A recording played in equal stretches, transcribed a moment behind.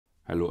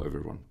Hello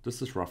everyone,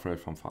 this is Raphael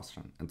from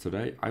Fastgen, and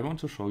today I want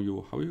to show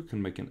you how you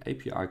can make an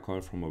API call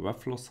from a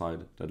Webflow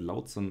site that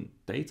loads in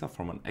data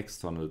from an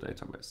external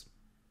database.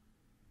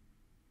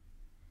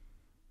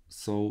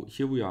 So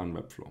here we are in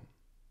Webflow.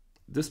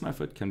 This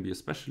method can be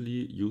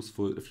especially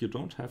useful if you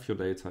don't have your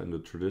data in the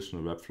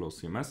traditional Webflow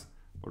CMS,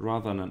 but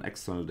rather in an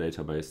external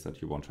database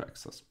that you want to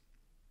access.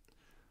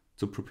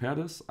 To prepare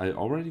this, I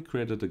already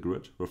created a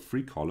grid with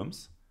 3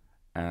 columns,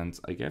 and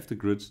I gave the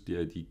grid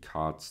the ID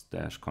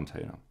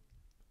cards-container.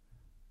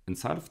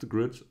 Inside of the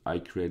grid, I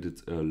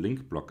created a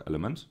link block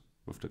element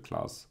with the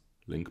class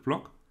link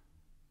block,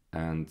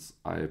 and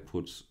I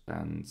put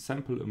a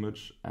sample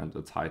image and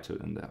a title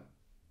in there.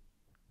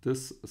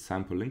 This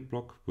sample link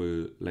block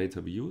will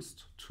later be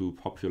used to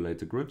populate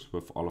the grid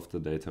with all of the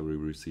data we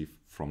receive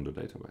from the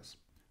database.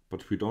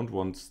 But we don't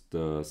want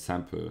the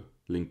sample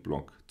link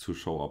block to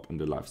show up in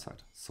the live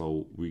site.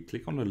 So we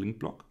click on the link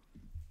block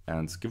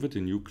and give it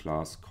a new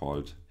class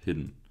called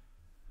hidden.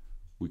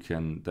 We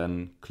can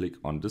then click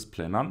on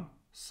display none,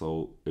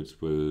 so it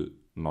will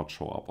not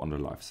show up on the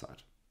live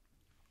site.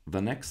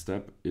 The next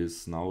step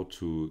is now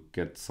to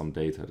get some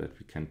data that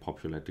we can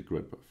populate the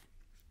grid with.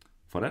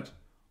 For that,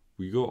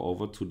 we go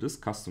over to this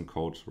custom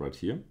code right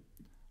here.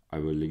 I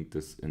will link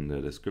this in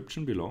the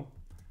description below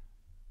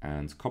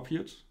and copy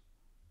it.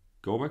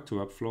 Go back to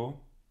Webflow,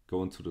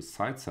 go into the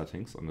site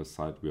settings on the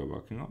site we are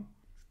working on,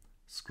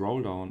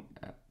 scroll down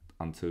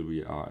until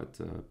we are at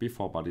the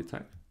before body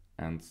tag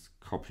and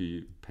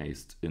copy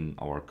paste in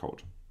our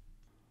code.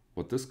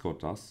 What this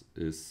code does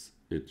is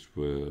it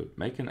will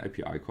make an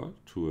API call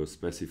to a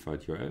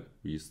specified URL.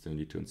 We still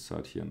need to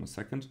insert here in a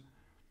second.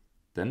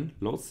 Then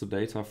loads the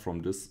data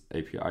from this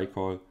API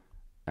call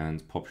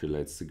and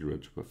populates the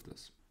grid with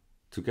this.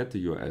 To get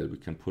the URL we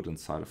can put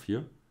inside of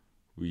here,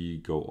 we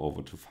go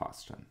over to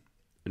Fastgen.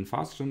 In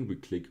Fastgen we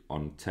click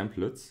on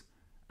templates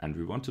and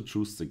we want to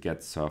choose the get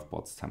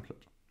surfboards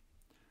template.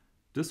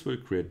 This will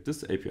create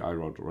this API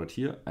route right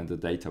here and the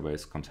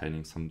database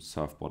containing some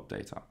surfboard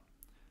data.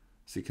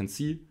 As you can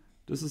see,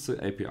 this is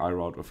the API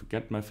route of a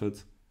get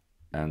method,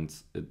 and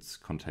it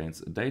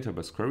contains a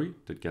database query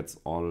that gets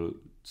all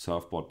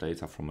surfboard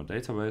data from a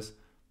database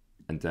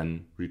and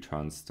then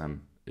returns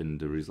them in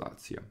the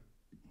results here.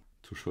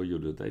 To show you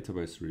the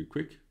database really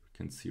quick, we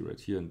can see right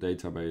here in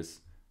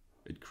database,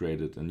 it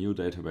created a new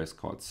database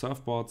called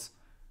surfboards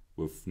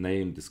with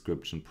name,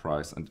 description,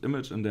 price and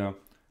image in there.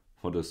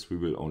 For this we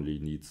will only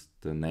need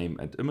the name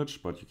and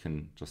image, but you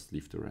can just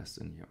leave the rest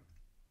in here.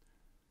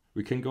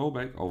 We can go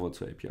back over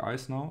to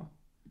APIs now,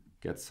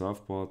 get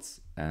surfboards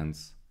and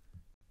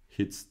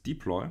hit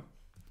deploy.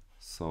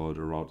 So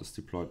the route is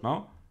deployed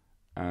now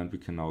and we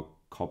can now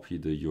copy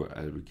the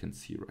URL we can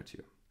see right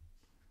here.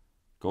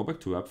 Go back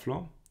to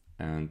Webflow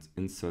and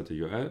insert the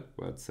URL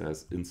where it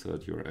says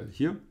insert URL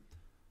here,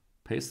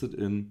 paste it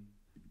in,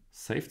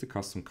 save the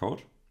custom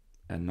code,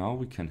 and now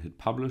we can hit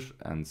publish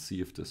and see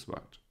if this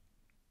worked.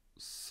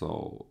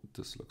 So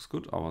this looks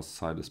good. Our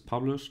site is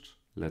published.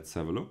 Let's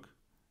have a look.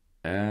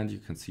 And you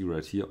can see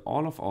right here,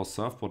 all of our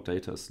surfboard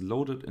data is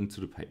loaded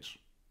into the page.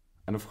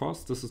 And of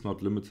course, this is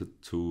not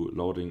limited to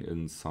loading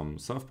in some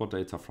surfboard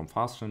data from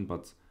Fastgen,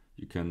 but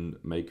you can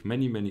make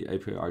many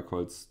API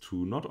calls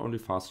to not only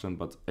Fastgen,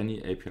 but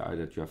any API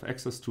that you have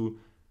access to.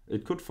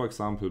 It could, for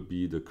example,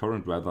 be the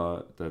current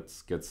weather that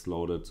gets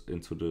loaded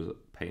into the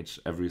page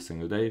every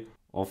single day,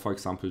 or for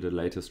example, the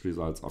latest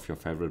results of your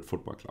favorite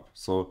football club.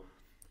 So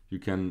you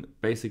can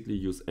basically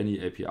use any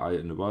API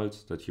in the world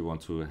that you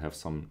want to have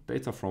some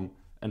data from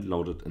and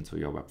load it into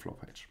your Webflow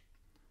page.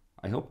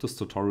 I hope this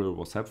tutorial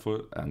was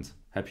helpful and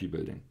happy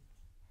building.